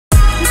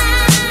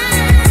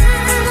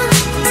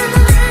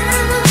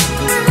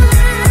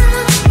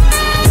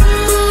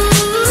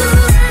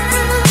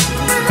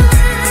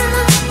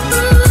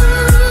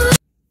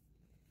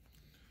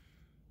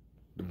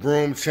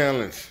Broom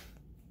challenge.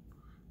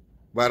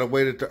 By the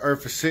way that the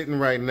earth is sitting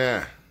right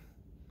now.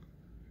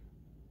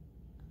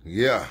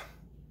 Yeah,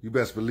 you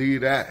best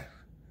believe that.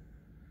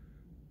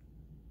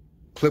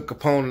 Clip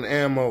component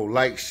ammo,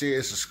 like,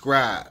 share,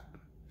 subscribe.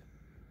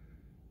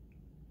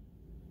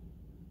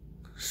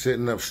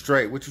 Sitting up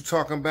straight. What you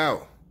talking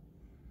about?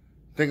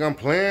 Think I'm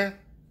playing?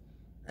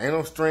 Ain't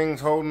no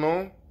strings holding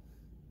on.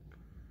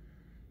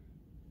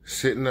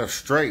 Sitting up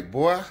straight,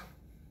 boy.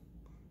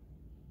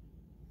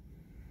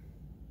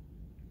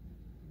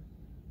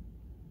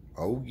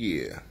 Oh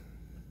yeah.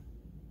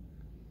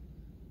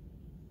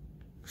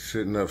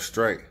 Sitting up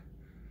straight.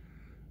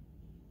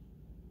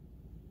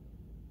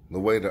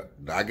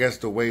 I guess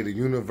the way the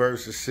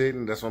universe is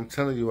sitting, that's what I'm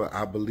telling you.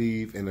 I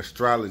believe in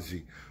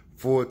astrology.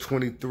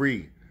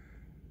 423.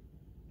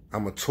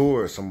 I'm a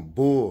Taurus. I'm a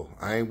bull.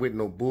 I ain't with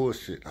no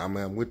bullshit.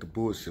 I'm with the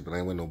bullshit, but I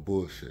ain't with no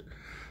bullshit.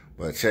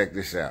 But check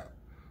this out.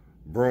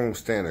 Broom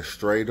standing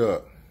straight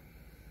up.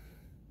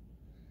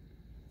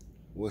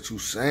 What you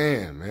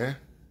saying, man?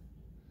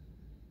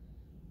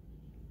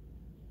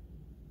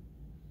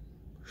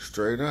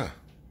 Straight up.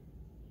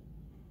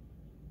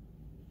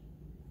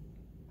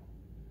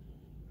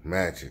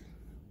 Magic.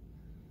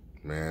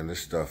 Man,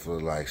 this stuff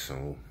look like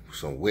some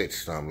witch,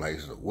 something like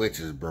a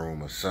witch's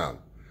broom or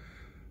something.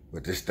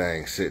 But this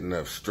thing sitting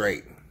up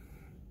straight.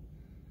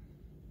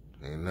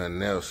 Ain't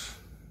nothing else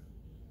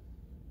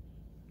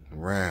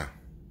around.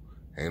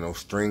 Ain't no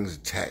strings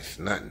attached,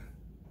 nothing.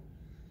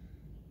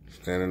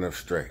 Standing up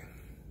straight.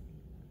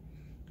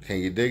 Can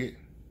you dig it?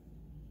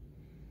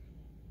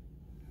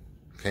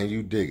 Can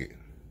you dig it?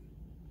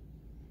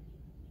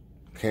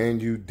 Can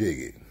you dig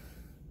it?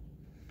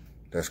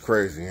 That's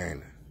crazy, ain't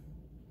it?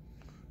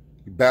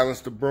 You balance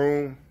the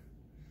broom,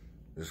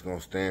 it's gonna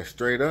stand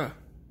straight up.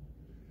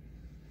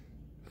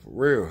 For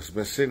real, it's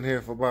been sitting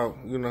here for about,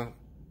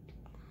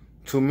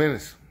 2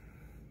 minutes.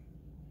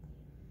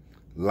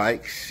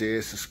 Like,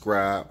 share,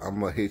 subscribe. I'm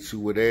gonna hit you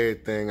with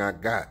everything I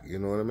got, you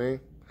know what I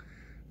mean?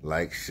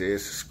 Like, share,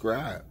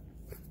 subscribe.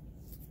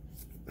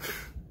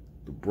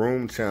 The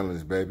Broom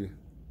challenge, baby.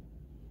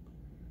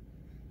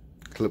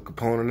 Clip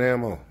component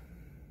ammo.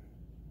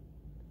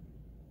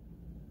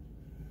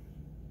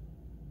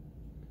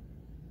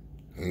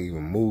 Ain't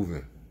even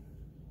moving.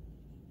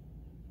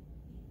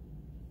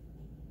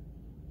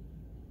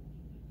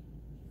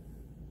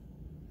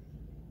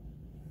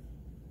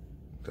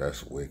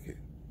 That's wicked.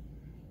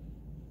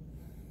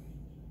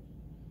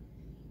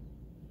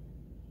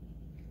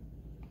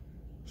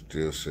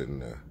 Still sitting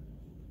there.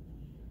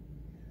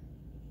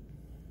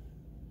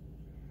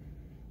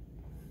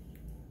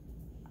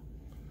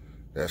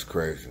 That's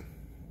crazy.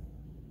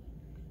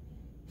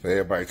 For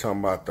everybody talking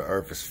about the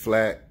earth is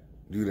flat,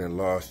 you done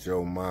lost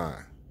your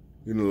mind.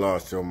 You done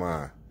lost your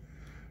mind.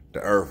 The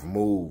earth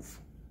move.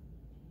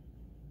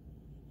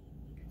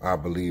 I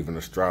believe in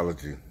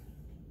astrology.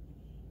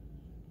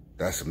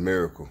 That's a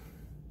miracle.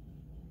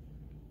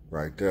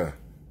 Right there.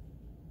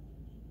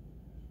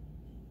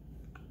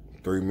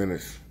 3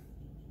 minutes.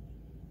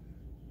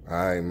 All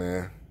right,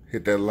 man.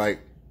 Hit that like,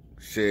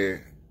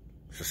 share,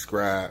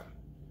 subscribe.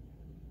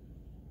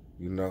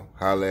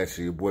 Holla at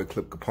you. Your boy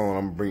Clip Capone.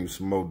 I'm going to bring you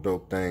some more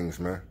dope things,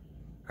 man.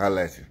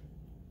 Holla at you.